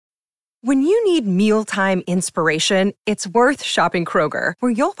When you need mealtime inspiration, it's worth shopping Kroger,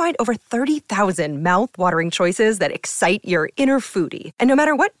 where you'll find over 30,000 mouth-watering choices that excite your inner foodie. And no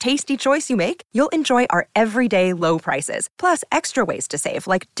matter what tasty choice you make, you'll enjoy our everyday low prices, plus extra ways to save,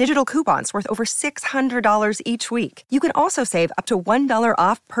 like digital coupons worth over $600 each week. You can also save up to $1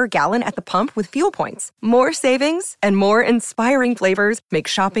 off per gallon at the pump with fuel points. More savings and more inspiring flavors make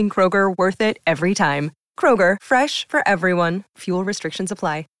shopping Kroger worth it every time. Kroger, fresh for everyone. Fuel restrictions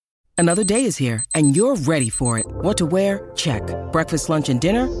apply. Another day is here, and you're ready for it. What to wear? Check. Breakfast, lunch, and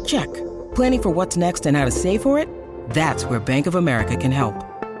dinner? Check. Planning for what's next and how to save for it? That's where Bank of America can help.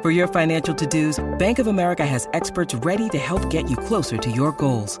 For your financial to-dos, Bank of America has experts ready to help get you closer to your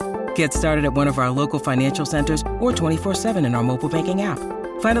goals. Get started at one of our local financial centers or 24/7 in our mobile banking app.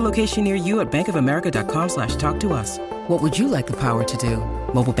 Find a location near you at bankofamerica.com/talktous. What would you like the power to do?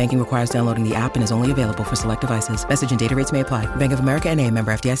 Mobile banking requires downloading the app and is only available for select devices. Message and data rates may apply. Bank of America N.A.,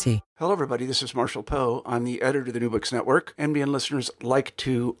 member FDIC. Hello, everybody. This is Marshall Poe. I'm the editor of the New Books Network. NBN listeners like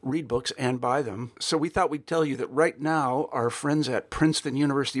to read books and buy them. So we thought we'd tell you that right now, our friends at Princeton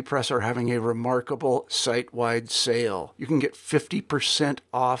University Press are having a remarkable site-wide sale. You can get 50%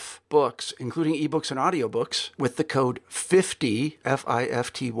 off books, including ebooks and audiobooks, with the code 50,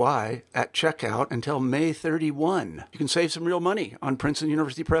 F-I-F-T-Y, at checkout until May 31. You can save some real money on Princeton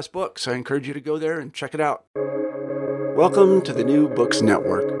University Press books. I encourage you to go there and check it out. Welcome to the New Books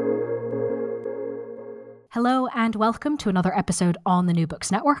Network. Hello and welcome to another episode on the New Books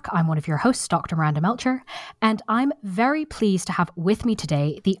Network. I'm one of your hosts, Dr. Miranda Melcher, and I'm very pleased to have with me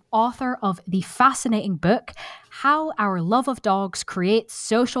today the author of the fascinating book, How Our Love of Dogs Creates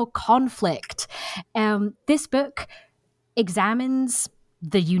Social Conflict. This book examines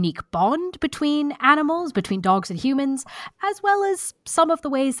the unique bond between animals, between dogs and humans, as well as some of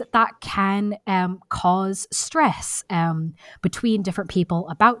the ways that that can cause stress between different people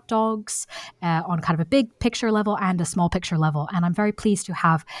about dogs on kind of a big picture level and a small picture level. And I'm very pleased to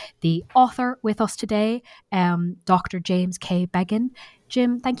have the author with us today, Dr. James K. Beggan.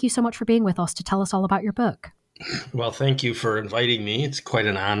 Jim, thank you so much for being with us to tell us all about your book. Well, thank you for inviting me. It's quite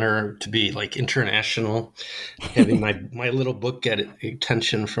an honor to be international, having my little book get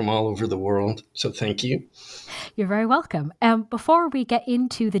attention from all over the world. So thank you. You're very welcome. Before we get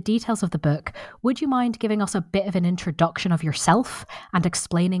into the details of the book, would you mind giving us a bit of an introduction of yourself and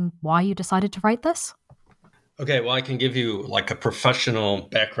explaining why you decided to write this? Okay, well, I can give you a professional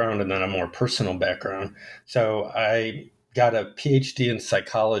background and then a more personal background. So I got a PhD in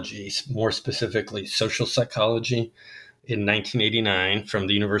psychology, more specifically social psychology, in 1989 from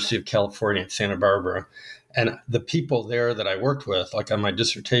the University of California at Santa Barbara. And the people there that I worked with, on my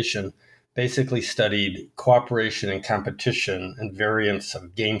dissertation, basically studied cooperation and competition and variants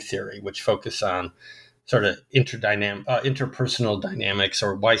of game theory, which focus on sort of interpersonal dynamics,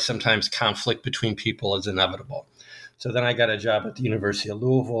 or why sometimes conflict between people is inevitable. So then I got a job at the University of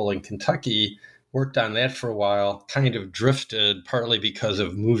Louisville in Kentucky, worked on that for a while, kind of drifted partly because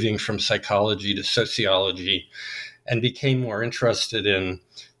of moving from psychology to sociology, and became more interested in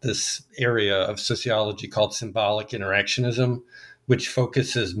this area of sociology called symbolic interactionism, which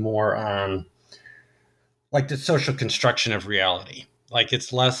focuses more on the social construction of reality.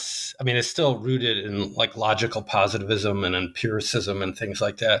 It's less, it's still rooted in logical positivism and empiricism and things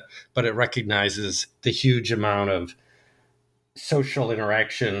like that, but it recognizes the huge amount of social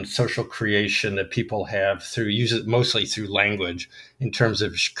interaction, social creation that people have mostly through language in terms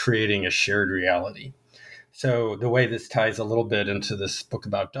of creating a shared reality. So the way this ties a little bit into this book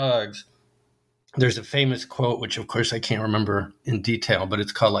about dogs, there's a famous quote, which of course I can't remember in detail, but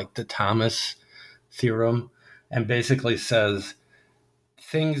it's called the Thomas theorem, and basically says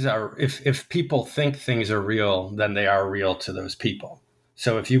things are, if people think things are real, then they are real to those people.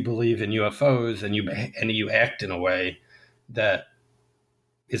 So if you believe in UFOs and you act in a way that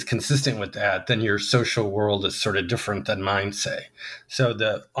is consistent with that, then your social world is sort of different than mine, say. So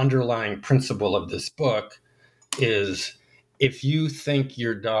the underlying principle of this book is, if you think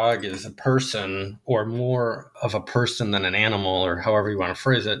your dog is a person or more of a person than an animal, or however you want to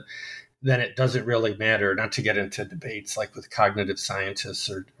phrase it, then it doesn't really matter, not to get into debates with cognitive scientists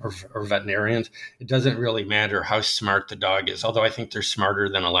or veterinarians, it doesn't really matter how smart the dog is, although I think they're smarter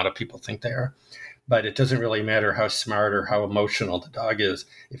than a lot of people think they are. But it doesn't really matter how smart or how emotional the dog is.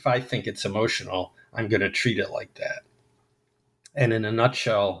 If I think it's emotional, I'm going to treat it like that. And in a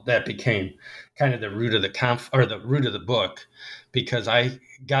nutshell, that became kind of the root of the root of the book, because I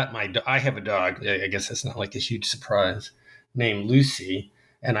have a dog. I guess that's not a huge surprise, named Lucy,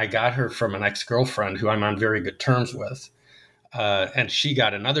 and I got her from an ex-girlfriend who I'm on very good terms with. And she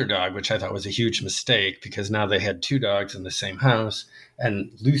got another dog, which I thought was a huge mistake because now they had two dogs in the same house.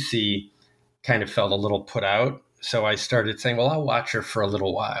 And Lucy kind of felt a little put out. So I started saying, well, I'll watch her for a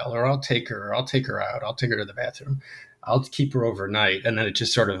little while, or I'll take her out. I'll take her to the bathroom. I'll keep her overnight. And then it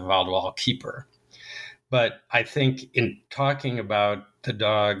just sort of evolved, well, I'll keep her. But I think in talking about the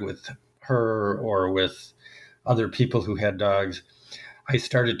dog with her or with other people who had dogs, I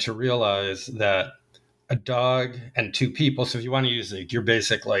started to realize that a dog and two people, so if you want to use your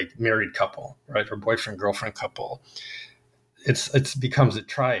basic like married couple, right, or boyfriend, girlfriend couple, it's becomes a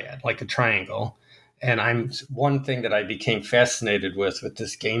triad, like a triangle. And one thing that I became fascinated with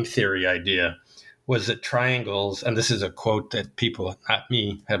this game theory idea was that triangles, and this is a quote that people, not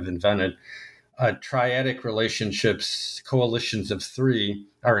me, have invented, triadic relationships, coalitions of three,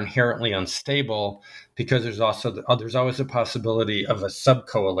 are inherently unstable because there's always a possibility of a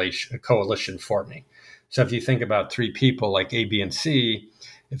coalition forming. So if you think about three people like A, B, and C,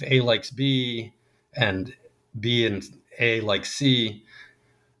 if A likes B and B and A like C,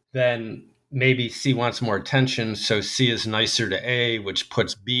 then maybe C wants more attention, so C is nicer to A, which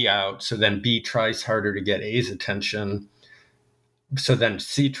puts B out. So then B tries harder to get A's attention. So then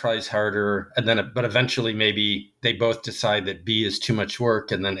C tries harder, but eventually maybe they both decide that B is too much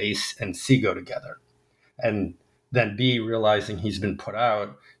work, and then A and C go together. And then B, realizing he's been put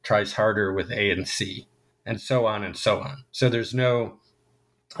out, tries harder with A and C, and so on and so on. So there's no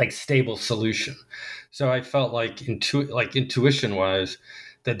stable solution. So I felt like intuition-wise,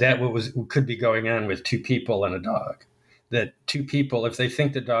 that what could be going on with two people and a dog. That two people, if they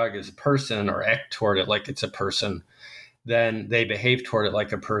think the dog is a person or act toward it like it's a person, then they behave toward it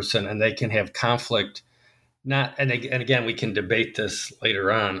like a person, and they can have conflict. And again, we can debate this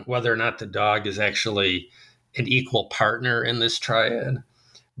later on, whether or not the dog is actually an equal partner in this triad.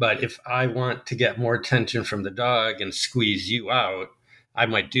 But if I want to get more attention from the dog and squeeze you out, I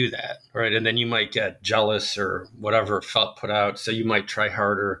might do that, right? And then you might get jealous or whatever, felt put out. So you might try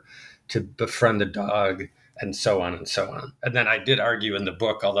harder to befriend the dog, and so on and so on. And then I did argue in the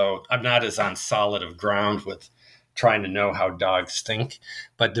book, although I'm not as on solid of ground with trying to know how dogs think,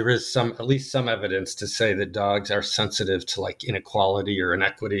 but there is at least some evidence to say that dogs are sensitive to like inequality or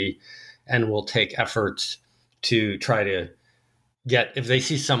inequity, and will take efforts to try to if they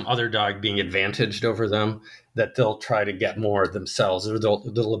see some other dog being advantaged over them, that they'll try to get more themselves, or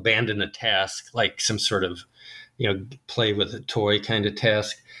they'll abandon a task, like some sort of, play with a toy kind of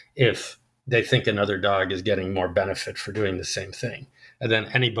task, if they think another dog is getting more benefit for doing the same thing. And then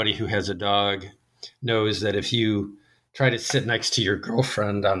anybody who has a dog knows that if you try to sit next to your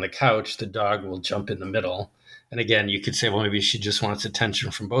girlfriend on the couch, the dog will jump in the middle. And again, you could say, well, maybe she just wants attention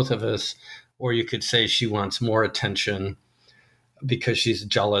from both of us. Or you could say she wants more attention because she's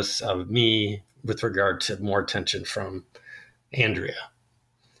jealous of me with regard to more attention from Andrea.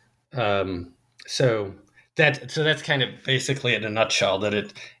 So that's kind of basically in a nutshell,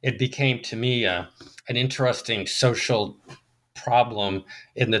 that it became to me an interesting social problem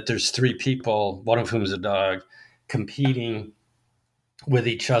in that there's three people, one of whom is a dog, competing with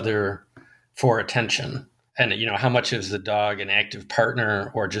each other for attention. And, how much is the dog an active partner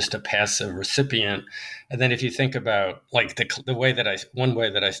or just a passive recipient? And then if you think about like one way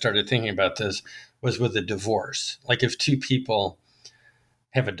that I started thinking about this was with a divorce. Like if two people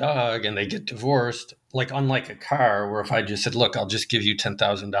have a dog and they get divorced, like unlike a car where if I just said, look, I'll just give you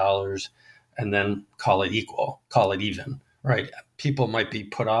 $10,000 and then call it equal, call it even, right? People might be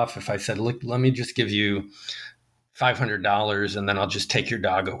put off if I said, look, let me just give you $500 and then I'll just take your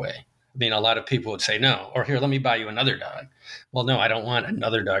dog away. I mean, a lot of people would say no, or here, let me buy you another dog. Well, no, I don't want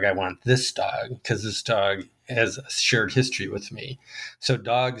another dog. I want this dog because this dog has a shared history with me. So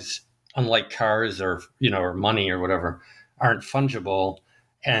dogs, unlike cars or money or whatever, aren't fungible.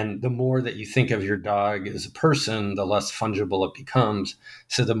 And the more that you think of your dog as a person, the less fungible it becomes.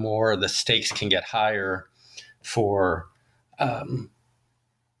 So the more the stakes can get higher for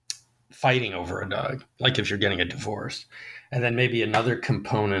fighting over a dog, like if you're getting a divorce. And then maybe another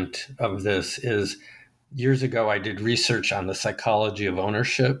component of this is years ago, I did research on the psychology of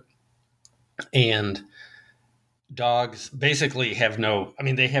ownership, and dogs basically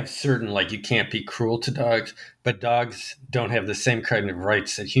they have certain, like you can't be cruel to dogs, but dogs don't have the same kind of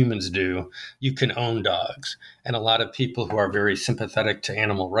rights that humans do. You can own dogs. And a lot of people who are very sympathetic to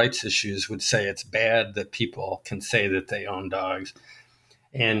animal rights issues would say it's bad that people can say that they own dogs.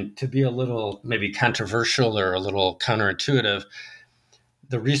 And to be a little maybe controversial or a little counterintuitive,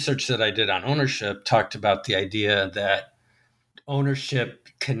 the research that I did on ownership talked about the idea that ownership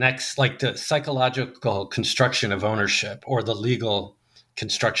connects, like the psychological construction of ownership or the legal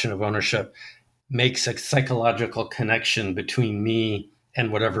construction of ownership makes a psychological connection between me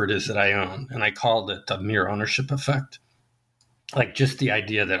and whatever it is that I own. And I called it the mere ownership effect. Like just the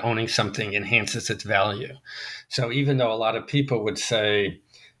idea that owning something enhances its value. So even though a lot of people would say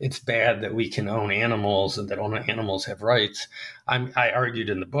it's bad that we can own animals and that animals have rights, I argued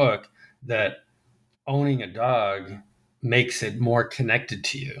in the book that owning a dog makes it more connected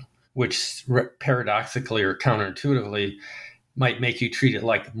to you, which paradoxically or counterintuitively might make you treat it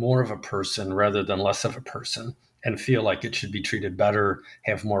like more of a person rather than less of a person, and feel like it should be treated better,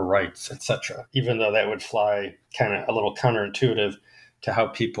 have more rights, etc. Even though that would fly kind of a little counterintuitive to how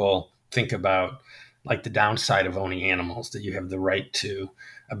people think about like the downside of owning animals, that you have the right to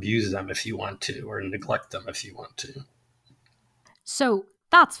abuse them if you want to, or neglect them if you want to. So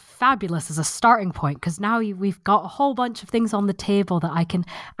that's fabulous as a starting point, because now we've got a whole bunch of things on the table that I can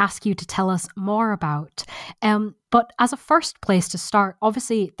ask you to tell us more about. But as a first place to start,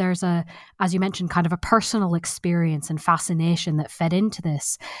 obviously there's as you mentioned, kind of a personal experience and fascination that fed into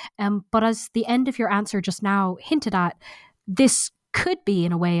this. But as the end of your answer just now hinted at, this could be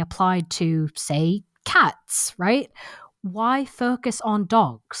in a way applied to, say, cats, right? Why focus on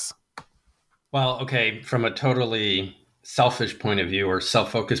dogs? Well, okay, from a totally selfish point of view or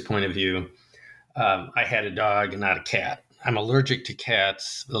self-focused point of view, I had a dog and not a cat. I'm allergic to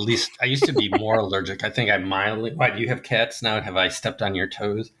cats. At least I used to be more allergic. I think I'm mildly. Why, do you have cats now? Have I stepped on your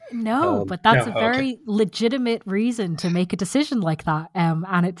toes? No, but that's no, a very legitimate reason to make a decision like that.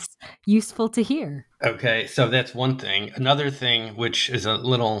 And it's useful to hear. Okay, so that's one thing. Another thing, which is a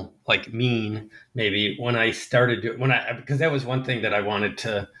little like mean, maybe, when I started because that was one thing that I wanted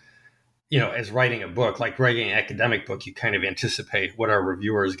to, as writing a book, like writing an academic book, you kind of anticipate what our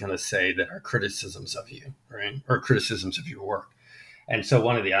reviewer is going to say that are criticisms of you, right? Or criticisms of your work. And so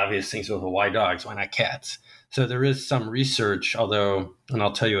one of the obvious things was, well, why dogs? Why not cats? So there is some research, although, and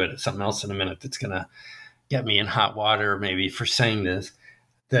I'll tell you something else in a minute that's going to get me in hot water maybe for saying this,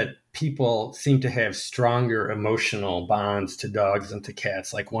 that people seem to have stronger emotional bonds to dogs than to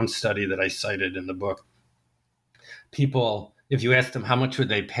cats. Like one study that I cited in the book, people, if you asked them how much would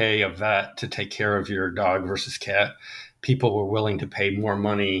they pay a vet to take care of your dog versus cat, people were willing to pay more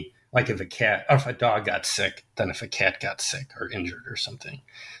money, like if a dog got sick, than if a cat got sick or injured or something.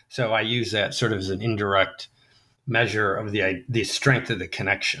 So I use that sort of as an indirect measure of the strength of the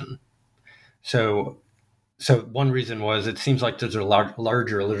connection. So one reason was it seems like there's a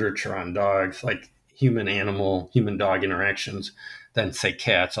larger literature on dogs, like human-dog interactions, than, say,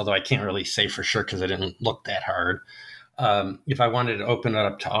 cats, although I can't really say for sure because I didn't look that hard. If I wanted to open it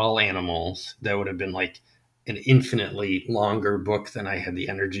up to all animals, that would have been like an infinitely longer book than I had the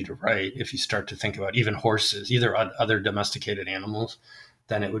energy to write. If you start to think about even horses, either other domesticated animals,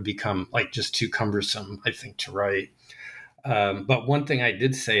 then it would become like just too cumbersome, I think, to write. But one thing I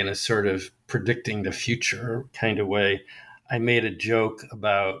did say in a sort of predicting the future kind of way, I made a joke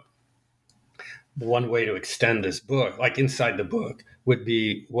about one way to extend this book, like inside the book, would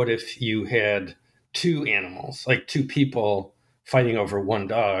be, what if you had two animals, like two people fighting over one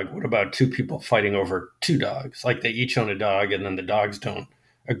dog? What about two people fighting over two dogs? Like they each own a dog and then the dogs don't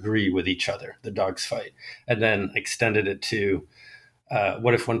agree with each other. The dogs fight. And then extended it to,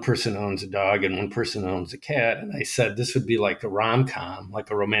 what if one person owns a dog and one person owns a cat? And I said this would be like a rom-com, like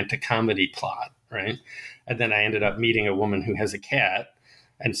a romantic comedy plot, right? And then I ended up meeting a woman who has a cat.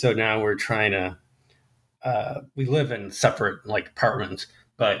 And so now we're trying to, we live in separate like apartments,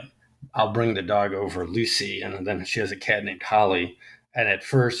 but I'll bring the dog over, Lucy, and then she has a cat named Holly. And at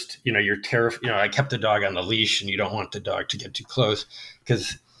first, you're terrified. I kept the dog on the leash, and you don't want the dog to get too close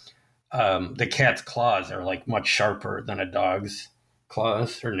because the cat's claws are like much sharper than a dog's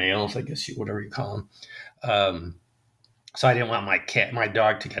claws or nails, I guess whatever you call them. So I didn't want my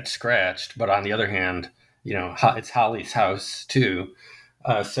dog to get scratched. But on the other hand, it's Holly's house too.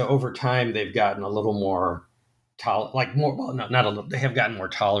 So over time, they've gotten a little more they have gotten more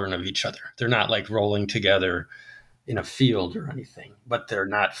tolerant of each other. They're not like rolling together in a field or anything, but they're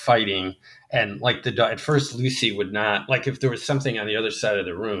not fighting. And like at first, Lucy would not, like if there was something on the other side of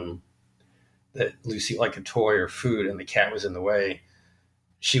the room that Lucy, like a toy or food, and the cat was in the way,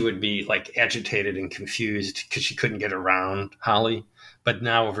 she would be like agitated and confused because she couldn't get around Holly. But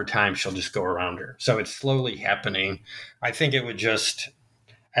now over time, she'll just go around her. So it's slowly happening. I think it would just,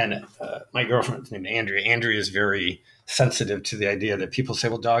 and my girlfriend's named Andrea. Andrea is very sensitive to the idea that people say,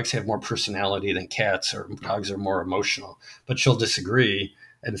 well, dogs have more personality than cats, or dogs are more emotional. But she'll disagree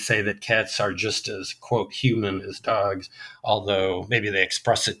and say that cats are just as, quote, human as dogs, although maybe they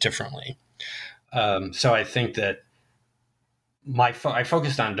express it differently. So I think that I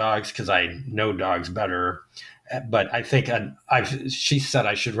focused on dogs because I know dogs better. But I think she said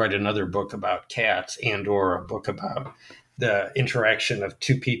I should write another book about cats or a book about the interaction of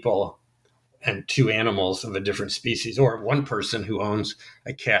two people and two animals of a different species, or one person who owns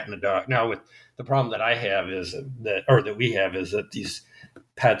a cat and a dog. Now, with the problem that I have is that we have is that these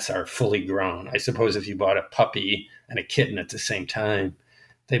pets are fully grown. I suppose if you bought a puppy and a kitten at the same time,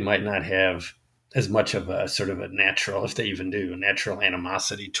 they might not have as much of a sort of a natural, if they even do, a natural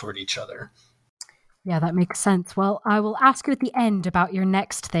animosity toward each other. Yeah, that makes sense. Well, I will ask you at the end about your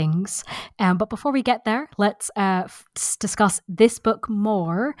next things. But before we get there, let's discuss this book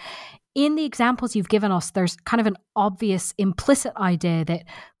more. In the examples you've given us, there's kind of an obvious implicit idea that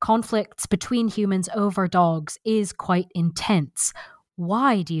conflicts between humans over dogs is quite intense.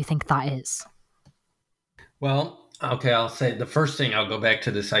 Why do you think that is? Well, okay, I'll say the first thing, I'll go back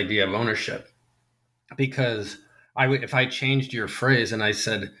to this idea of ownership, because if I changed your phrase and I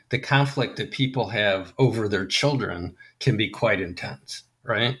said the conflict that people have over their children can be quite intense,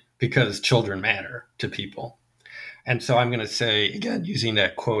 right? Because children matter to people. And so I'm going to say, again, using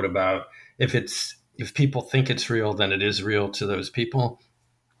that quote about if people think it's real, then it is real to those people.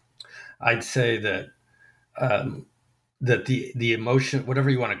 I'd say that that the emotion,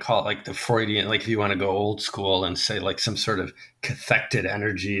 whatever you want to call it, like the Freudian, like if you want to go old school and say like some sort of cathected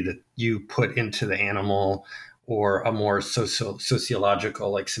energy that you put into the animal, or a more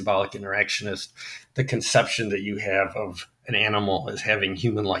sociological, like symbolic interactionist, the conception that you have of an animal as having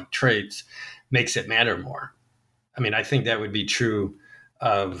human-like traits makes it matter more. I mean, I think that would be true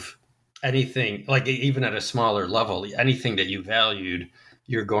of anything, like even at a smaller level, anything that you valued,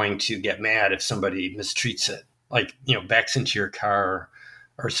 you're going to get mad if somebody mistreats it, like, backs into your car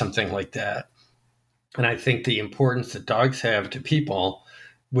or something like that. And I think the importance that dogs have to people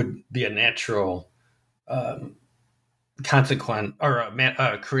would be a natural consequence, or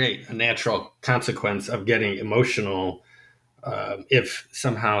create a natural consequence of getting emotional if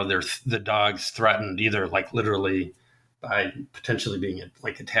somehow the dog's threatened, either like literally by potentially being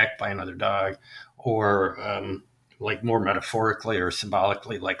like attacked by another dog, or like more metaphorically or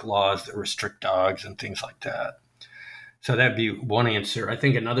symbolically, like laws that restrict dogs and things like that. So that'd be one answer. I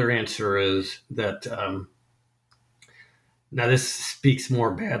think another answer is that now this speaks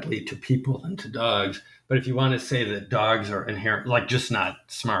more badly to people than to dogs, but if you want to say that dogs are inherent, like just not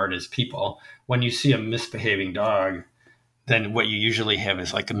smart as people, when you see a misbehaving dog, then what you usually have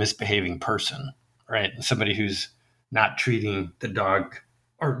is like a misbehaving person, right? Somebody who's not treating the dog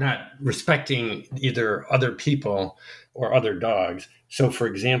or not respecting either other people or other dogs. So, for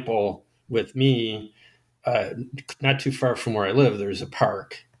example, with me, not too far from where I live, there's a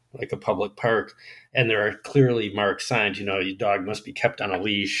park, like a public park, and there are clearly marked signs, your dog must be kept on a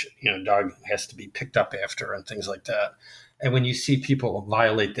leash, dog has to be picked up after, and things like that. And when you see people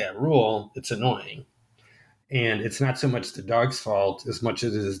violate that rule, it's annoying. And it's not so much the dog's fault as much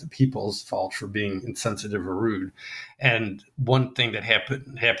as it is the people's fault for being insensitive or rude. And one thing that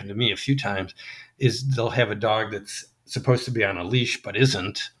happened to me a few times is they'll have a dog that's supposed to be on a leash but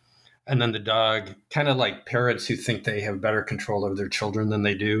isn't. And then the dog, kind of like parents who think they have better control over their children than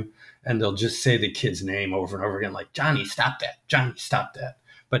they do, and they'll just say the kid's name over and over again, like, Johnny, stop that. Johnny, stop that.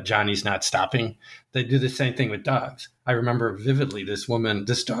 But Johnny's not stopping. They do the same thing with dogs. I remember vividly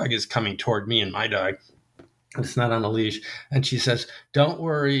this dog is coming toward me and my dog. It's not on a leash. And she says, don't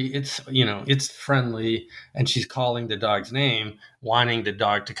worry. It's friendly. And she's calling the dog's name, wanting the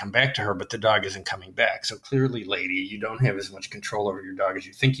dog to come back to her, but the dog isn't coming back. So clearly, lady, you don't have as much control over your dog as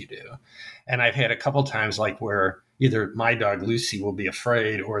you think you do. And I've had a couple times like where either my dog, Lucy, will be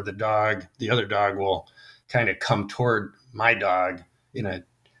afraid, or the other dog will kind of come toward my dog in a,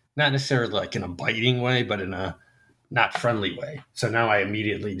 not necessarily like in a biting way, but in a not friendly way. So now I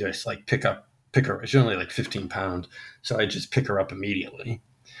immediately just like pick her. She's only like 15 pounds. So I just pick her up immediately.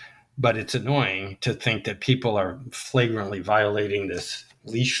 But it's annoying to think that people are flagrantly violating this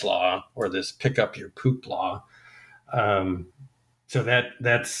leash law or this pick up your poop law. So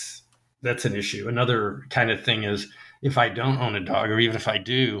that's an issue. Another kind of thing is if I don't own a dog, or even if I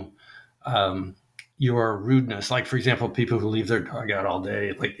do, your rudeness, like for example, people who leave their dog out all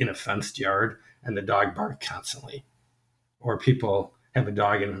day, like in a fenced yard, and the dog barks constantly, or people have a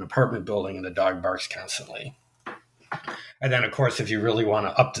dog in an apartment building and the dog barks constantly. And then, of course, if you really want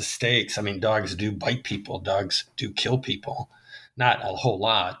to up the stakes, I mean, dogs do bite people. Dogs do kill people. Not a whole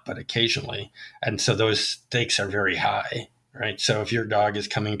lot, but occasionally. And so those stakes are very high, right? So if your dog is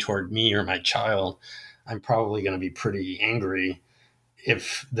coming toward me or my child, I'm probably going to be pretty angry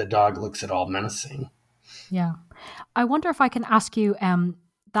if the dog looks at all menacing. Yeah. I wonder if I can ask you,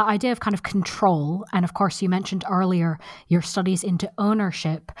 that idea of kind of control, and of course you mentioned earlier your studies into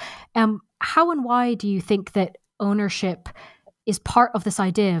ownership. How and why do you think that ownership is part of this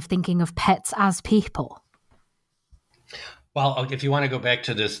idea of thinking of pets as people? Well, if you want to go back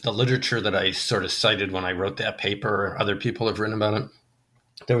to the literature that I sort of cited when I wrote that paper, or other people have written about it,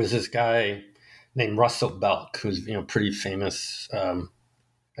 there was this guy named Russell Belk, who's pretty famous.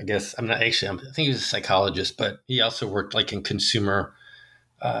 I guess I think he was a psychologist, but he also worked like in consumer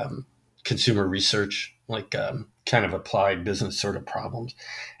research, like kind of applied business sort of problems.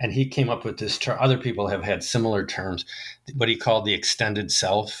 And he came up with this term. Other people have had similar terms, what he called the extended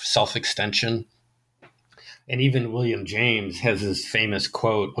self-extension. And even William James has this famous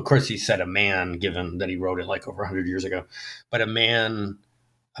quote. Of course, he said a man, given that he wrote it like over 100 years ago. But a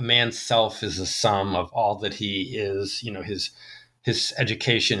man's self is the sum of all that he is, his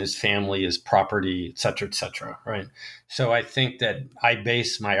education, his family, his property, et cetera, right? So I think that I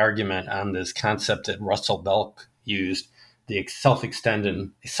base my argument on this concept that Russell Belk used, the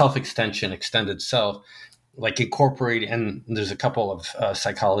self-extension, extended self, like incorporate. And there's a couple of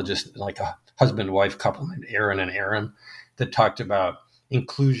psychologists, like a husband-wife couple named Aaron and Aaron, that talked about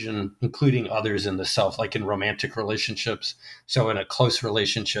including others in the self, like in romantic relationships. So in a close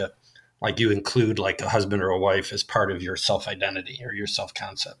relationship, like you include like a husband or a wife as part of your self-identity or your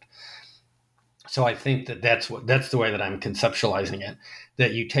self-concept. So I think that's the way that I'm conceptualizing it,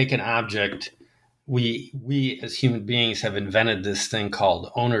 that you take an object. We as human beings have invented this thing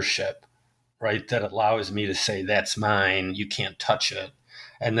called ownership, right? That allows me to say, that's mine, you can't touch it.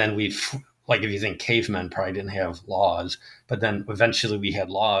 And then like if you think cavemen probably didn't have laws, but then eventually we had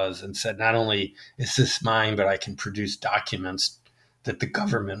laws and said, not only is this mine, but I can produce documents that the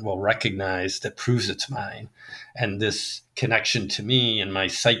government will recognize that proves it's mine. And this connection to me and my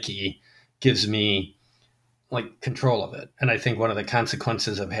psyche gives me like control of it. And I think one of the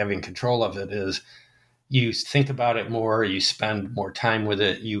consequences of having control of it is you think about it more, you spend more time with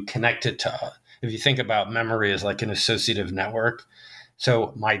it, you connect it to, if you think about memory as like an associative network.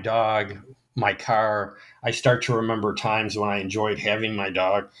 So my dog, my car, I start to remember times when I enjoyed having my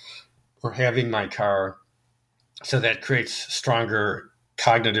dog or having my car. So that creates stronger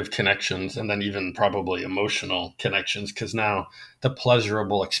cognitive connections and then even probably emotional connections, because now the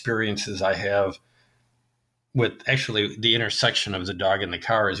pleasurable experiences I have with actually the intersection of the dog and the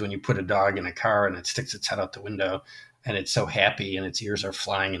car is when you put a dog in a car and it sticks its head out the window and it's so happy and its ears are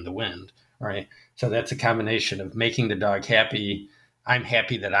flying in the wind, right? So that's a combination of making the dog happy. I'm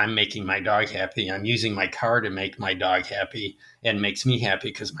happy that I'm making my dog happy. I'm using my car to make my dog happy and makes me happy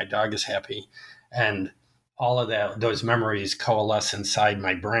because my dog is happy. And all of that, those memories coalesce inside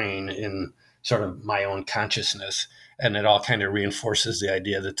my brain in sort of my own consciousness. And it all kind of reinforces the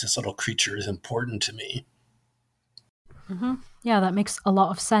idea that this little creature is important to me. Mm-hmm. Yeah, that makes a lot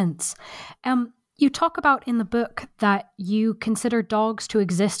of sense. You talk about in the book that you consider dogs to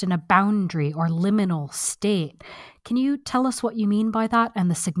exist in a boundary or liminal state. Can you tell us what you mean by that and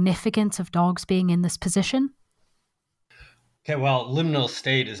the significance of dogs being in this position? Okay, well, liminal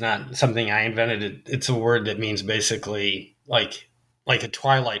state is not something I invented. It's a word that means basically like a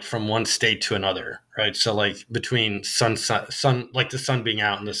twilight from one state to another, right? So like between sun, like the sun being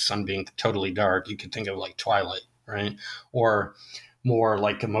out and the sun being totally dark, you could think of like twilight, right? Or more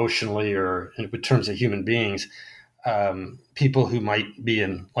like emotionally or in terms of human beings, people who might be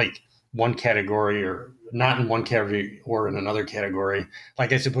in like one category or not in one category or in another category.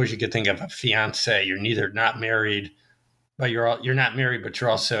 Like I suppose you could think of a fiance. You're neither not married, but you're not married, but you're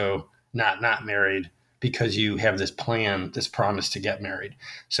also not married because you have this plan, this promise to get married.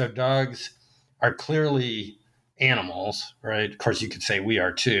 So dogs are clearly animals, right? Of course, you could say we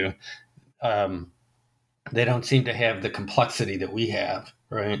are too. They don't seem to have the complexity that we have,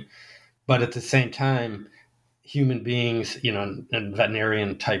 right? But at the same time, human beings, and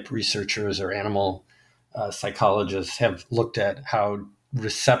veterinarian type researchers or animal psychologists have looked at how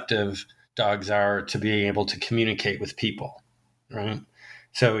receptive dogs are to being able to communicate with people, right?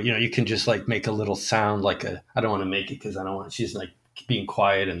 So, you can just like make a little sound like I don't want to make it because I don't want, she's like being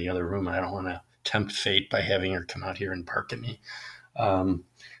quiet in the other room. And I don't want to tempt fate by having her come out here and bark at me.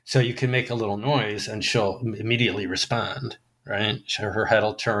 So you can make a little noise and she'll immediately respond, right? Her head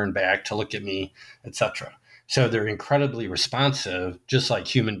will turn back to look at me, etc. So they're incredibly responsive, just like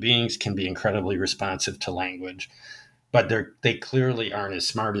human beings can be incredibly responsive to language. But they clearly aren't as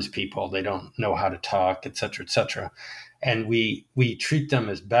smart as people. They don't know how to talk, et cetera, et cetera. And we treat them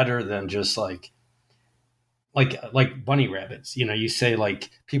as better than just like bunny rabbits. You say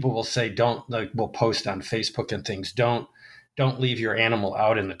like people will say we'll post on Facebook and things, don't leave your animal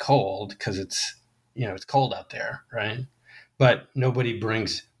out in the cold because it's it's cold out there, right? but nobody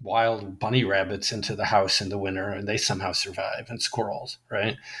brings wild bunny rabbits into the house in the winter and they somehow survive, and squirrels,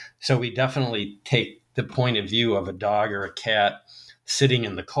 right? So we definitely take the point of view of a dog or a cat sitting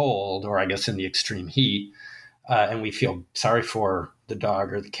in the cold, or I guess in the extreme heat, and we feel sorry for the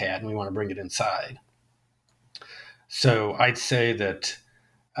dog or the cat and we want to bring it inside. So I'd say that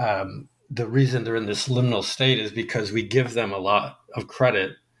the reason they're in this liminal state is because we give them a lot of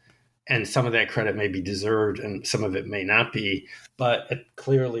credit, and some of that credit may be deserved and some of it may not be, but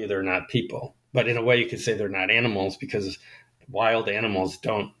clearly they're not people. But in a way you could say they're not animals, because wild animals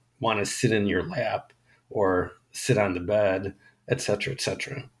don't want to sit in your lap or sit on the bed, et cetera,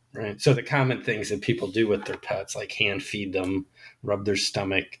 right? So the common things that people do with their pets, like hand feed them, rub their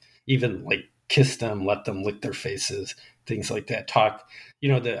stomach, even like kiss them, let them lick their faces, things like that. Talk,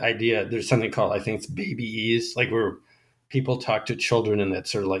 the idea, there's something called, I think it's baby ease, like where people talk to children in that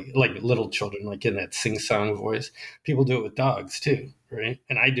sort of like little children, like in that sing-song voice. People do it with dogs too, right?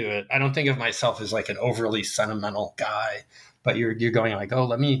 And I do it. I don't think of myself as like an overly sentimental guy, but you're going like, oh,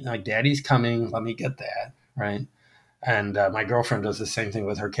 like daddy's coming, let me get that, right? And my girlfriend does the same thing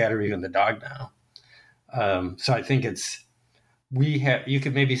with her cat or even the dog now. So I think you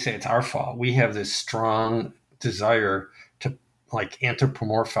could maybe say it's our fault. We have this strong desire to like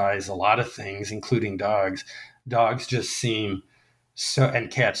anthropomorphize a lot of things, including dogs. Dogs just seem so,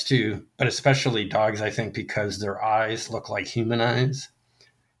 and cats too, but especially dogs, I think, because their eyes look like human eyes,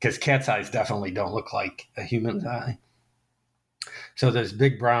 because cat's eyes definitely don't look like a human's eye. So those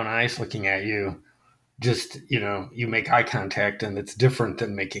big brown eyes looking at you, just, you make eye contact, and it's different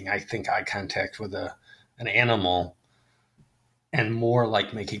than making, I think, eye contact with an animal, and more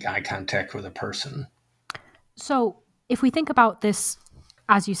like making eye contact with a person. So if we think about this,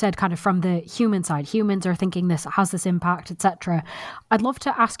 as you said, kind of from the human side, humans are thinking this has this impact, etc. I'd love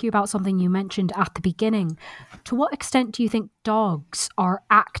to ask you about something you mentioned at the beginning. To what extent do you think dogs are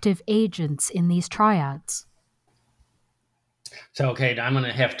active agents in these triads? So, okay, I'm going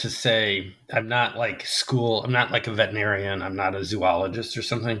to have to say I'm not like a veterinarian. I'm not a zoologist or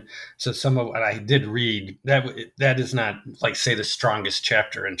something. So some of what I did read, that is not like, say, the strongest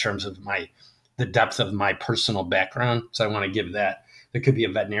chapter in terms of the depth of my personal background. So I want to give that. There could be a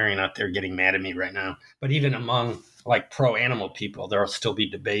veterinarian out there getting mad at me right now. But even among like pro-animal people, there will still be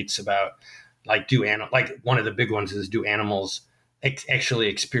debates about like, like one of the big ones is, do animals actually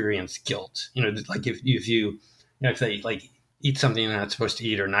experience guilt? Like if you, if they like eat something they're not supposed to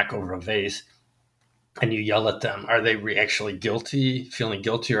eat or knock over a vase and you yell at them, are they actually feeling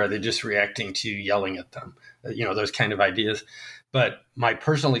guilty, or are they just reacting to you yelling at them? Those kind of ideas. But my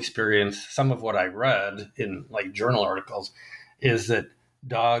personal experience, some of what I read in like journal articles, is that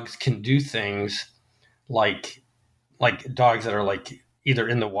dogs can do things like dogs that are like either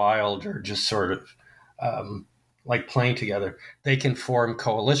in the wild or just sort of like playing together. They can form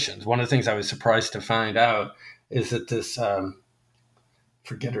coalitions. One of the things I was surprised to find out is that this,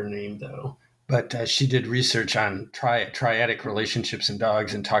 forget her name though, but she did research on triadic relationships in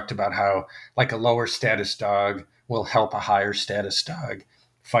dogs and talked about how like a lower status dog will help a higher status dog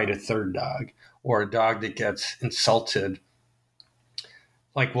fight a third dog, or a dog that gets insulted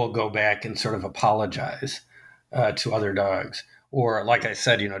like will go back and sort of apologize to other dogs. Or like I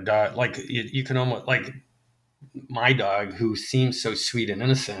said, dog, like you can almost, like my dog, who seems so sweet and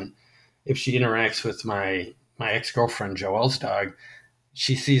innocent, if she interacts with my ex-girlfriend Joelle's dog,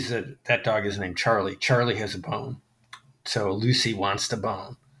 she sees that dog is named Charlie. Charlie has a bone. So Lucy wants the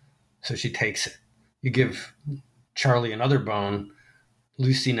bone. So she takes it. You give Charlie another bone,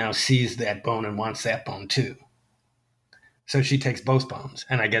 Lucy now sees that bone and wants that bone too. So she takes both bones.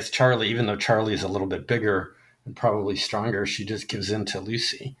 And I guess Charlie, even though Charlie is a little bit bigger and probably stronger, she just gives in to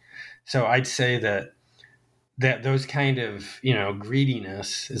Lucy. So I'd say that those kind of,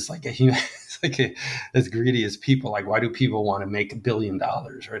 greediness is like a human, it's like as greedy as people. Like, why do people want to make $1 billion,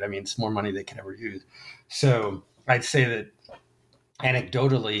 right? I mean, it's more money they could ever use. So I'd say that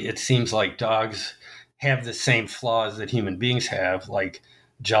anecdotally, it seems like dogs have the same flaws that human beings have, like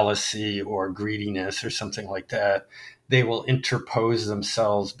jealousy or greediness or something like that. They will interpose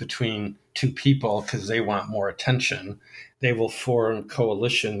themselves between two people because they want more attention. They will form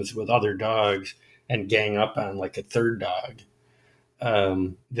coalitions with other dogs and gang up on like a third dog.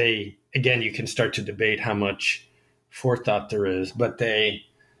 You can start to debate how much forethought there is, but they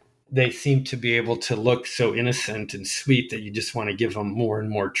seem to be able to look so innocent and sweet that you just want to give them more and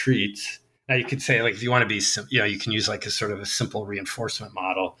more treats. Now you could say, like, if you want to be, you can use like a sort of a simple reinforcement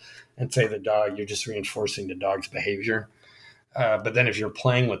model and say the dog, you're just reinforcing the dog's behavior. But then if you're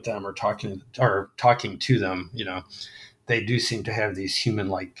playing with them or talking to them, they do seem to have these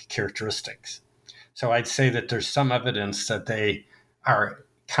human-like characteristics. So I'd say that there's some evidence that they are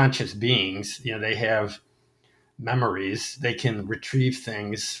conscious beings. They have memories. They can retrieve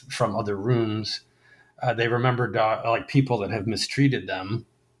things from other rooms. They remember like people that have mistreated them.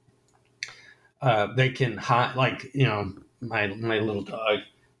 They can hide, my little dog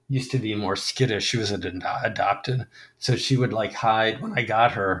used to be more skittish. She was adopted, so she would like hide. When I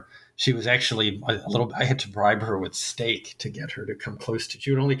got her, she was actually a little. I had to bribe her with steak to get her to come close to.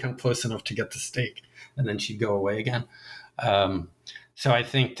 She would only come close enough to get the steak, and then she'd go away again. So I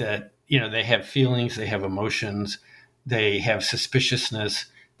think that they have feelings, they have emotions, they have suspiciousness.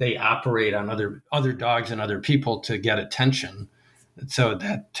 They operate on other dogs and other people to get attention. So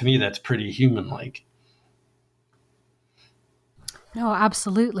that, to me, that's pretty human-like. No,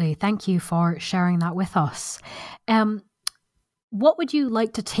 absolutely. Thank you for sharing that with us. What would you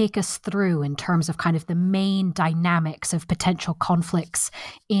like to take us through in terms of kind of the main dynamics of potential conflicts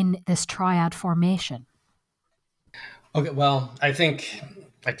in this triad formation? Okay, well, I think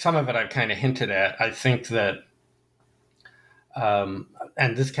like some of it I've kind of hinted at. I think that,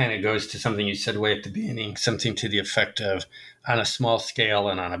 and this kind of goes to something you said way at the beginning, something to the effect of on a small scale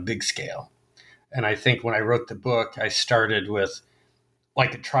and on a big scale. And I think when I wrote the book, I started with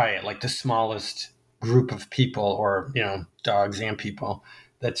like a triad, like the smallest group of people, or dogs and people,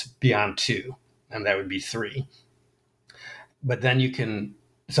 that's beyond 2, and that would be 3. But then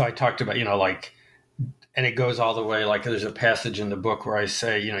so I talked about and it goes all the way, like there's a passage in the book where I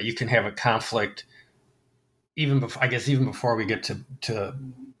say you can have a conflict even before we get to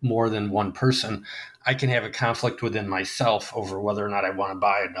more than one person. I can have a conflict within myself over whether or not I want to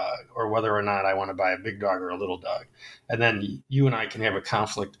buy a dog, or whether or not I want to buy a big dog or a little dog. And then you and I can have a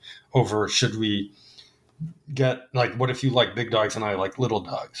conflict over, should we get, like, what if you like big dogs and I like little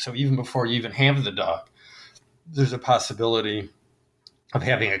dogs? So even before you even have the dog, there's a possibility of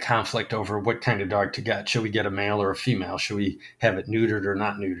having a conflict over what kind of dog to get. Should we get a male or a female? Should we have it neutered or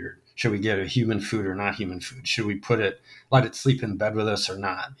not neutered? Should we get a human food or not human food? Should we let it sleep in bed with us or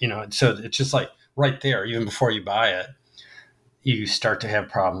not? So it's just like right there, even before you buy it, you start to have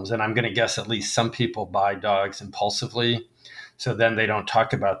problems. And I'm going to guess at least some people buy dogs impulsively. So then they don't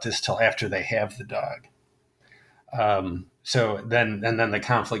talk about this till after they have the dog. So then the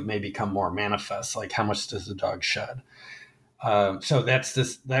conflict may become more manifest. Like, how much does the dog shed? So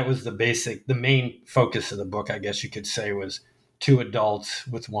that was the main focus of the book, I guess you could say, was 2 adults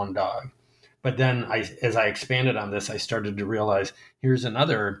with 1 dog. But then as I expanded on this, I started to realize here's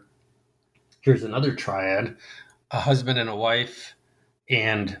another triad, a husband and a wife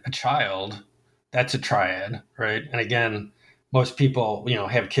and a child. That's a triad, right? And again, most people,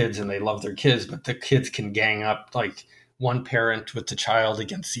 have kids and they love their kids, but the kids can gang up, like one parent with the child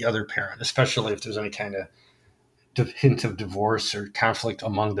against the other parent, especially if there's any kind of hint of divorce or conflict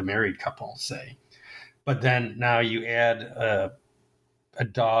among the married couple, say. But then now you add a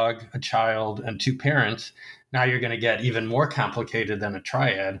dog, a child, and 2 parents. Now you're going to get even more complicated than a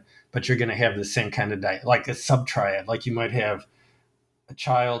triad, but you're going to have the same kind of like a sub-triad. Like you might have a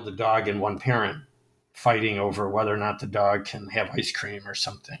child, the dog, and 1 parent fighting over whether or not the dog can have ice cream or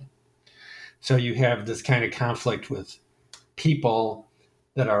something. So you have this kind of conflict with people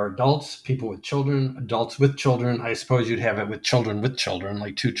that are adults, people with children, adults with children. I suppose you'd have it with children,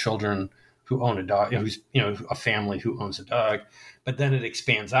 like 2 children who own a dog, who's a family who owns a dog. But then it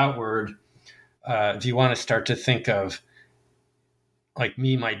expands outward. If you want to start to think of like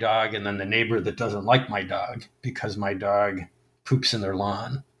me, my dog, and then the neighbor that doesn't like my dog because my dog poops in their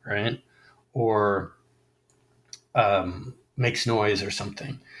lawn, right? Or makes noise or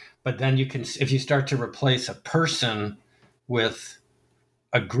something. But then if you start to replace a person with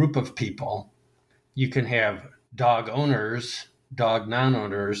a group of people, you can have dog owners, dog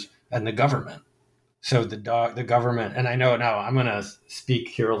non-owners, and the government. So the government, and I know now I'm going to speak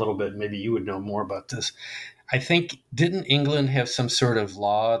here a little bit. Maybe you would know more about this. I think, didn't England have some sort of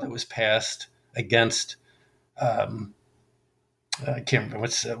law that was passed against, I can't remember,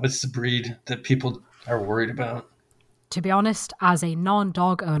 what's the breed that people are worried about? To be honest, as a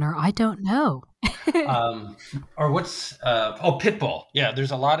non-dog owner, I don't know. Or what's, pit bull. Yeah,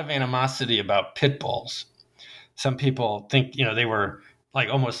 there's a lot of animosity about pit bulls. Some people think, they were like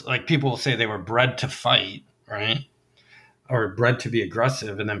almost like people will say they were bred to fight, right? Or bred to be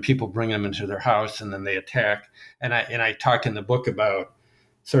aggressive, and then people bring them into their house and then they attack. And I talk in the book about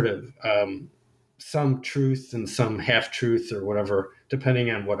sort of some truth and some half truth or whatever,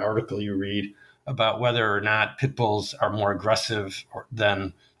 depending on what article you read, about whether or not pit bulls are more aggressive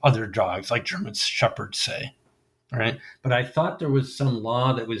than other dogs, like German shepherds, say, right? But I thought there was some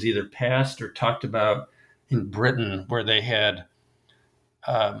law that was either passed or talked about in Britain where they had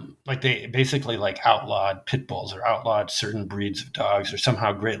like they basically like outlawed pit bulls or outlawed certain breeds of dogs or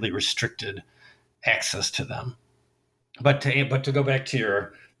somehow greatly restricted access to them. But to go back to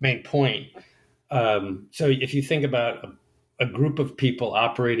your main point, so if you think about a group of people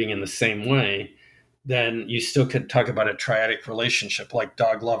operating in the same way, then you still could talk about a triadic relationship, like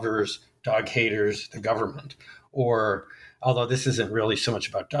dog lovers, dog haters, the government, or although this isn't really so much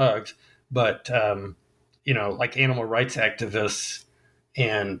about dogs, but like animal rights activists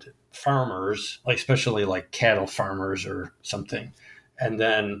and farmers, like especially like cattle farmers or something, and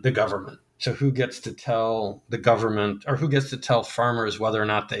then the government. So who gets to tell the government or who gets to tell farmers whether or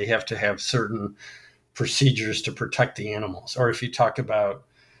not they have to have certain procedures to protect the animals? Or if you talk about,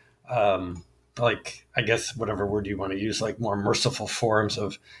 like, I guess, whatever word you want to use, like more merciful forms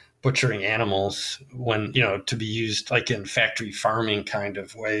of butchering animals when, to be used like in factory farming kind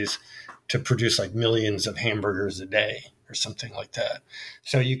of ways to produce like millions of hamburgers a day or something like that.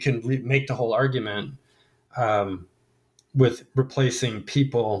 So you can make the whole argument with replacing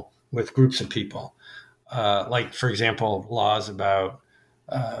people with groups of people. Like, for example, laws about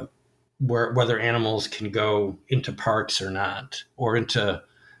whether animals can go into parks or not, or into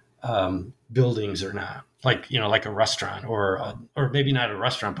buildings or not. Like, like a restaurant or maybe not a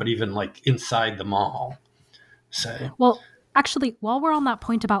restaurant, but even like inside the mall, say. Well, actually, while we're on that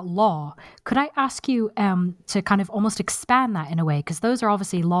point about law, could I ask you to kind of almost expand that in a way? Because those are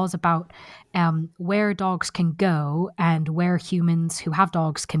obviously laws about where dogs can go and where humans who have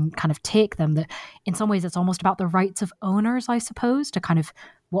dogs can kind of take them. That in some ways, it's almost about the rights of owners, I suppose, to kind of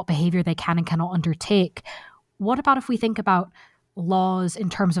what behavior they can and cannot undertake. What about if we think about laws in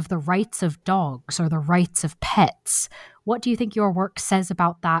terms of the rights of dogs or the rights of pets? What do you think your work says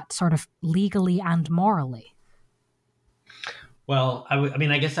about that sort of legally and morally? Well,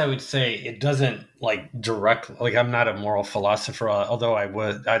 I guess I would say it doesn't like directly, like I'm not a moral philosopher, although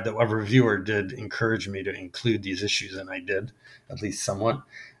a reviewer did encourage me to include these issues, and I did, at least somewhat.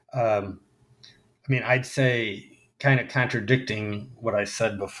 I'd say, kind of contradicting what I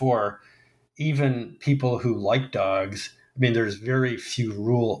said before, even people who like dogs, there's very few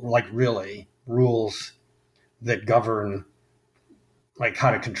rules that govern like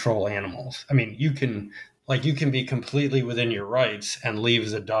how to control animals. You can be completely within your rights and leave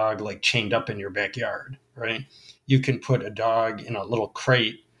the dog like chained up in your backyard, right? You can put a dog in a little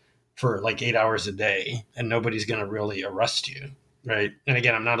crate for like 8 hours a day and nobody's going to really arrest you, right? And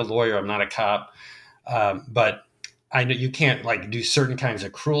again, I'm not a lawyer, I'm not a cop, but I know you can't like do certain kinds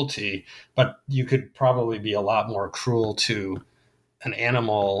of cruelty, but you could probably be a lot more cruel to an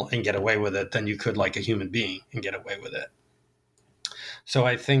animal and get away with it than you could like a human being and get away with it. So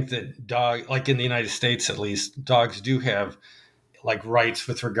I think that like in the United States, at least, dogs do have like rights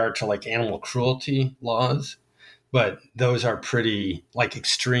with regard to like animal cruelty laws, but those are pretty like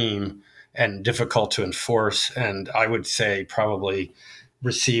extreme and difficult to enforce. And I would say probably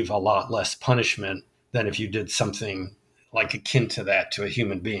receive a lot less punishment than if you did something like akin to that to a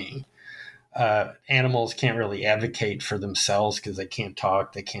human being. Animals can't really advocate for themselves because they can't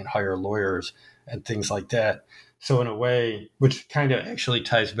talk, they can't hire lawyers and things like that. So in a way, which kind of actually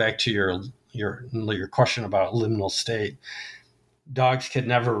ties back to your question about liminal state, dogs could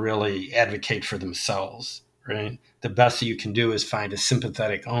never really advocate for themselves, right? The best that you can do is find a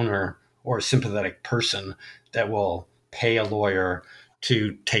sympathetic owner or a sympathetic person that will pay a lawyer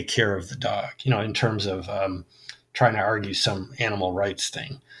to take care of the dog, in terms of trying to argue some animal rights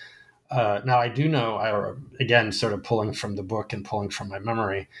thing. Now, I do know, again, sort of pulling from the book and pulling from my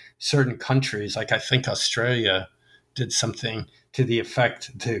memory, certain countries, like I think Australia, did something to the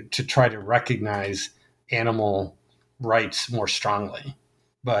effect to try to recognize animal rights more strongly.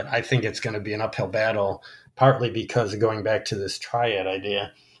 But I think it's going to be an uphill battle, partly because of going back to this triad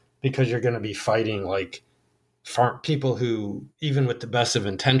idea, because you're going to be fighting like people who, even with the best of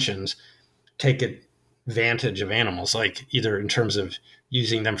intentions, take advantage of animals, like either in terms of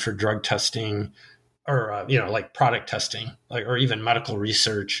using them for drug testing or, like product testing, like, or even medical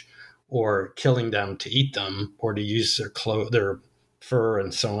research, or killing them to eat them or to use their fur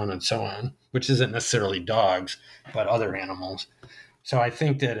and so on, which isn't necessarily dogs, but other animals. So I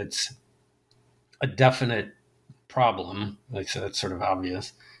think that it's a definite problem. Like, so that's sort of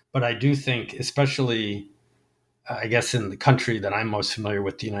obvious. But I do think, especially, I guess, in the country that I'm most familiar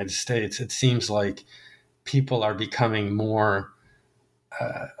with, the United States, it seems like people are becoming more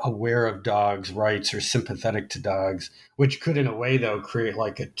aware of dogs' rights or sympathetic to dogs, which could, in a way, though, create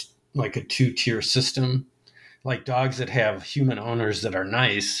like a two-tier system. Like dogs that have human owners that are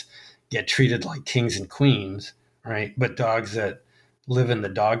nice get treated like kings and queens, right? But dogs that live in the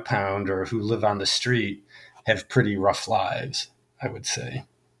dog pound or who live on the street have pretty rough lives. I would say.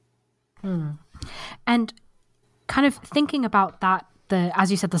 And kind of thinking about that,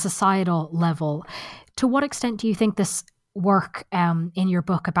 as you said, the societal level, to what extent do you think this work in your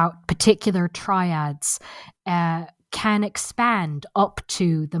book about particular triads can expand up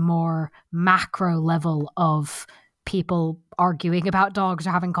to the more macro level of people arguing about dogs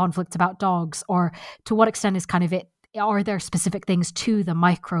or having conflicts about dogs? Or to what extent is kind of it, are there specific things to the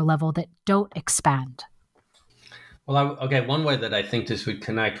micro level that don't expand? Well, one way that I think this would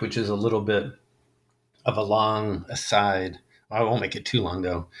connect, which is a little bit of a long aside, I won't make it too long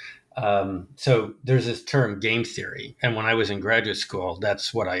though. So there's this term game theory. And when I was in graduate school,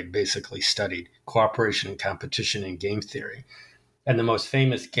 that's what I basically studied: cooperation and competition in game theory. And the most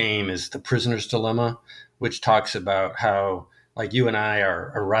famous game is The Prisoner's Dilemma, which talks about how, like, you and I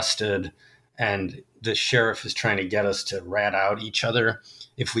are arrested and the sheriff is trying to get us to rat out each other.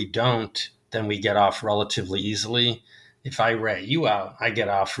 If we don't, then we get off relatively easily. If I rat you out, I get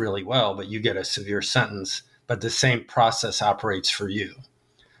off really well, but you get a severe sentence. But the same process operates for you.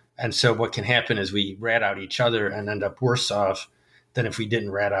 And so what can happen is we rat out each other and end up worse off than if we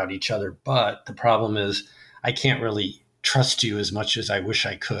didn't rat out each other. But the problem is I can't really trust you as much as I wish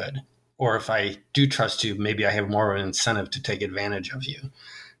I could. Or if I do trust you, maybe I have more of an incentive to take advantage of you.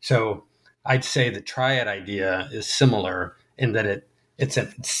 So I'd say the triad idea is similar in that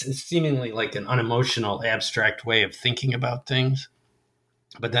it's seemingly like an unemotional, abstract way of thinking about things.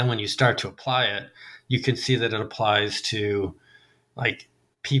 But then when you start to apply it, you can see that it applies to, like,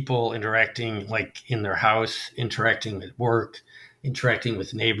 people interacting, like, in their house, interacting at work, interacting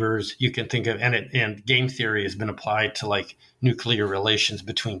with neighbors. You can think of, and game theory has been applied to, like, nuclear relations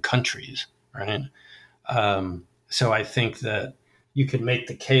between countries, right? So I think that you could make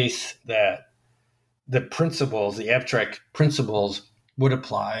the case that the principles, the abstract principles, would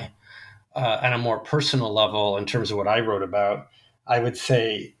apply on a more personal level. In terms of what I wrote about, I would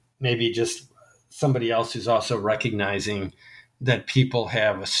say maybe just somebody else who's also recognizing that people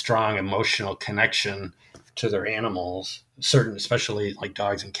have a strong emotional connection to their animals, especially like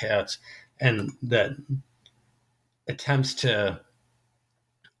dogs and cats, and that attempts to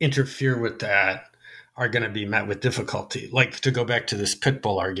interfere with that are going to be met with difficulty. Like, to go back to this pit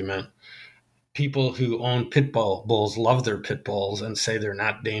bull argument, people who own pit bulls love their pit bulls and say they're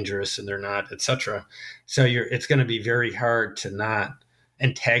not dangerous and they're not, etc. So it's going to be very hard to not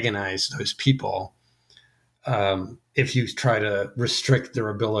antagonize those people if you try to restrict their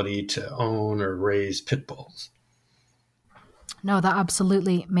ability to own or raise pit bulls. No, that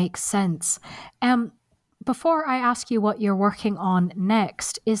absolutely makes sense. Before I ask you what you're working on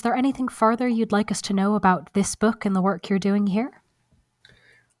next, is there anything further you'd like us to know about this book and the work you're doing here?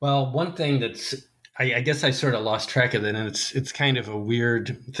 Well, one thing that's, I guess I sort of lost track of it, and it's kind of a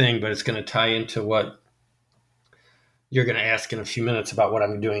weird thing, but it's going to tie into what you're going to ask in a few minutes about what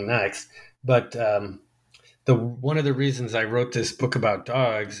I'm doing next. But one of the reasons I wrote this book about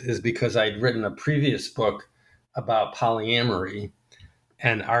dogs is because I'd written a previous book about polyamory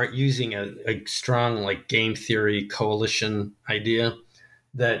and are using a strong, like, game theory coalition idea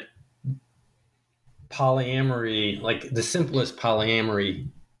that polyamory, like the simplest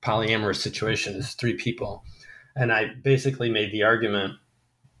polyamorous situation is 3 people. And I basically made the argument,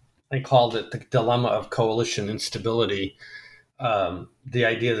 I called it the dilemma of coalition instability. The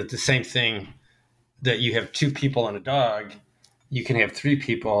idea that the same thing, that you have 2 people and a dog, you can have 3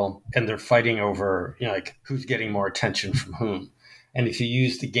 people and they're fighting over, like, who's getting more attention from whom. And if you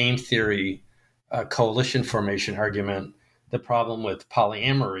use the game theory coalition formation argument, the problem with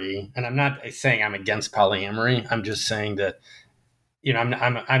polyamory, and I'm not saying I'm against polyamory, I'm just saying that,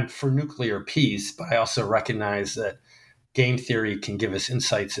 I'm for nuclear peace, but I also recognize that game theory can give us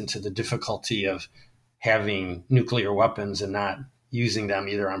insights into the difficulty of having nuclear weapons and not using them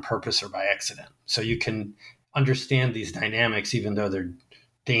either on purpose or by accident. So you can understand these dynamics, even though they're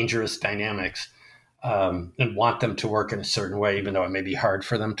dangerous dynamics, and want them to work in a certain way, even though it may be hard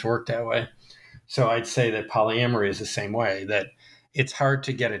for them to work that way. So I'd say that polyamory is the same way, that it's hard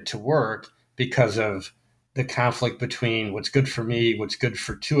to get it to work because of the conflict between what's good for me, what's good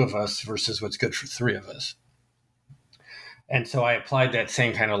for 2 of us versus what's good for 3 of us. And so I applied that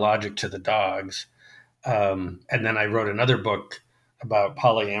same kind of logic to the dogs. And then I wrote another book about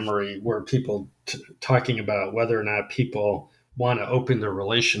polyamory where people talking about whether or not people want to open their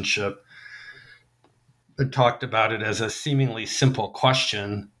relationship, and talked about it as a seemingly simple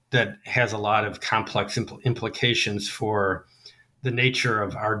question that has a lot of complex implications for the nature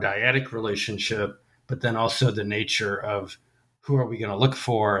of our dyadic relationship, but then also the nature of who are we going to look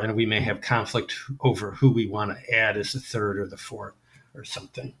for, and we may have conflict over who we want to add as the 3rd or the 4th or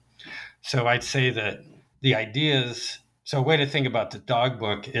something. So I'd say that the ideas So a way to think about the dog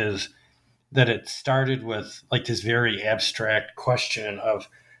book is that it started with like this very abstract question of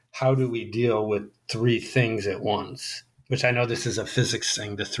how do we deal with three things at once, which I know this is a physics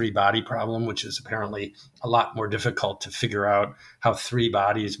thing, the three body problem, which is apparently a lot more difficult to figure out how three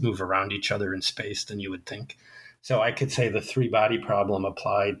bodies move around each other in space than you would think. So I could say the three body problem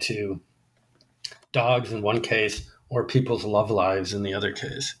applied to dogs in one case or people's love lives in the other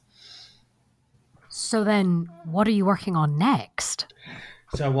case. So then what are you working on next?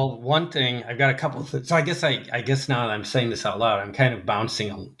 So, well, one thing, I've got a couple of things. So I guess now that I'm saying this out loud, I'm kind of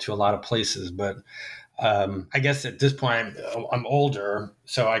bouncing to a lot of places, but I guess at this point I'm older.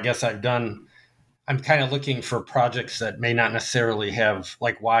 So I guess I'm kind of looking for projects that may not necessarily have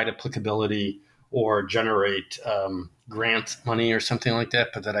like wide applicability or generate grant money or something like that,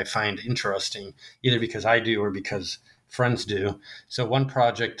 but that I find interesting, either because I do or because friends do. So one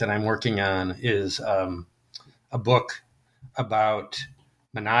project that I'm working on is a book about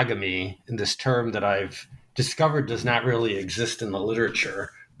monogamy, and this term that I've discovered does not really exist in the literature,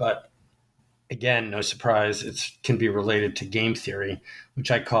 but again, no surprise, it can be related to game theory,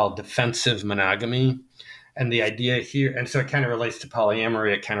 which I call defensive monogamy. And the idea here, and so it kind of relates to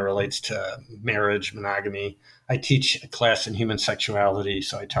polyamory, it kind of relates to marriage, monogamy. I teach a class in human sexuality,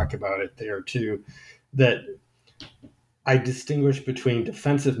 so I talk about it there too, that I distinguish between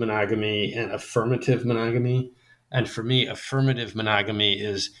defensive monogamy and affirmative monogamy. And for me, affirmative monogamy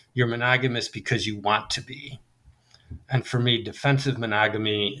is you're monogamous because you want to be. And for me, defensive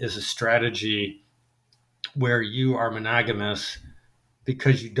monogamy is a strategy where you are monogamous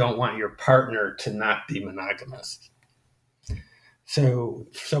because you don't want your partner to not be monogamous. So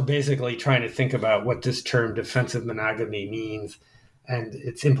basically trying to think about what this term defensive monogamy means and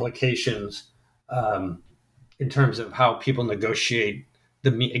its implications in terms of how people negotiate,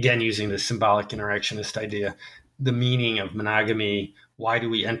 again, using the symbolic interactionist idea, the meaning of monogamy. Why do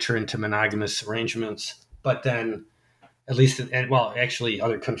we enter into monogamous arrangements? But then, at least, actually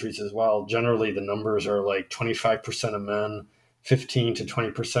other countries as well, generally the numbers are like 25% of men, 15 to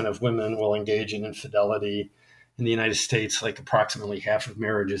 20% of women will engage in infidelity. In the United States, like approximately half of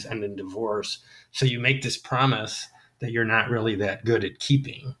marriages end in divorce. So you make this promise that you're not really that good at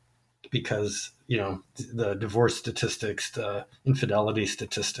keeping because, the divorce statistics, the infidelity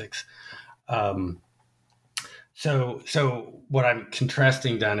statistics. So what I'm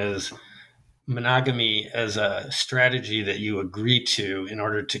contrasting then is monogamy as a strategy that you agree to in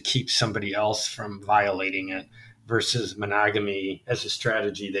order to keep somebody else from violating it versus monogamy as a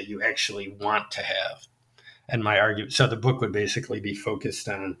strategy that you actually want to have. And my argument, so the book would basically be focused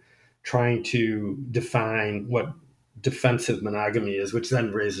on trying to define what defensive monogamy is, which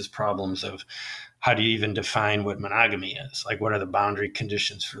then raises problems of how do you even define what monogamy is? Like, what are the boundary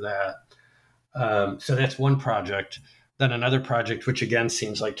conditions for that? So that's one project. Then another project, which again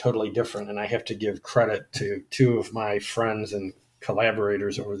seems like totally different, and I have to give credit to two of my friends and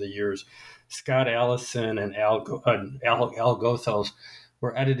collaborators over the years, Scott Allison and Al Goethals,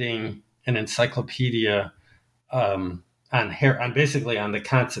 were editing an encyclopedia on basically on the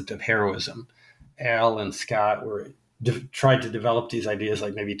concept of heroism. Al and Scott tried to develop these ideas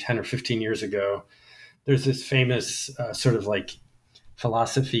like maybe 10 or 15 years ago. There's this famous sort of like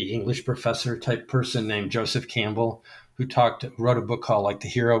philosophy English professor type person named Joseph Campbell who wrote a book called like The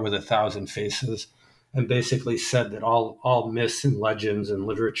Hero with 1,000 Faces, and basically said that all myths and legends and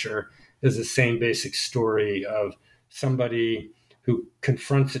literature is the same basic story of somebody who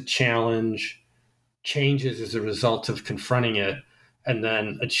confronts a challenge, changes as a result of confronting it, and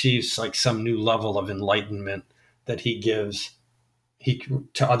then achieves like some new level of enlightenment that he gives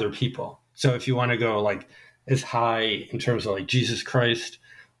to other people. So if you want to go like as high in terms of like Jesus Christ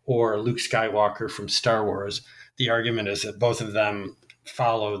or Luke Skywalker from Star Wars, the argument is that both of them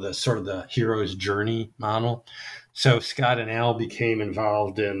follow the sort of the hero's journey model. So Scott and Al became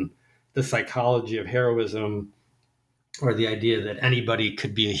involved in the psychology of heroism, or the idea that anybody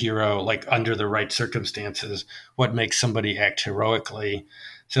could be a hero, like under the right circumstances, what makes somebody act heroically.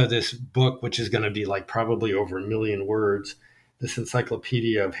 So this book, which is going to be like probably over 1 million words, this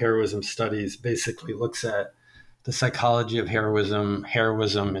encyclopedia of heroism studies, basically looks at the psychology of heroism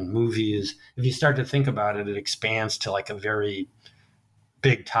in movies. If you start to think about it, it expands to like a very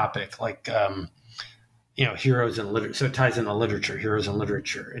big topic, like, heroes in literature. So it ties into literature, heroes in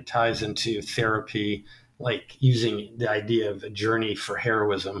literature. It ties into therapy, like using the idea of a journey for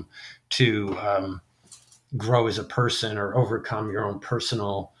heroism to grow as a person or overcome your own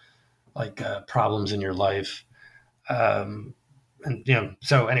personal problems in your life. So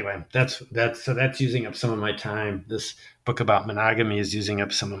anyway, that's using up some of my time. This book about monogamy is using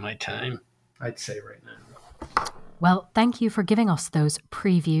up some of my time, I'd say right now. Well, thank you for giving us those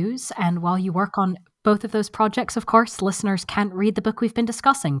previews. And while you work on both of those projects, of course, listeners can read the book we've been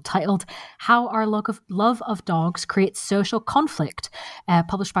discussing, titled How Our Love of Dogs Creates Social Conflict,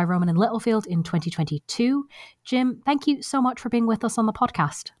 published by Rowman & Littlefield in 2022. Jim, thank you so much for being with us on the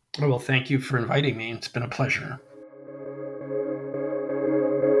podcast. Well, thank you for inviting me. It's been a pleasure.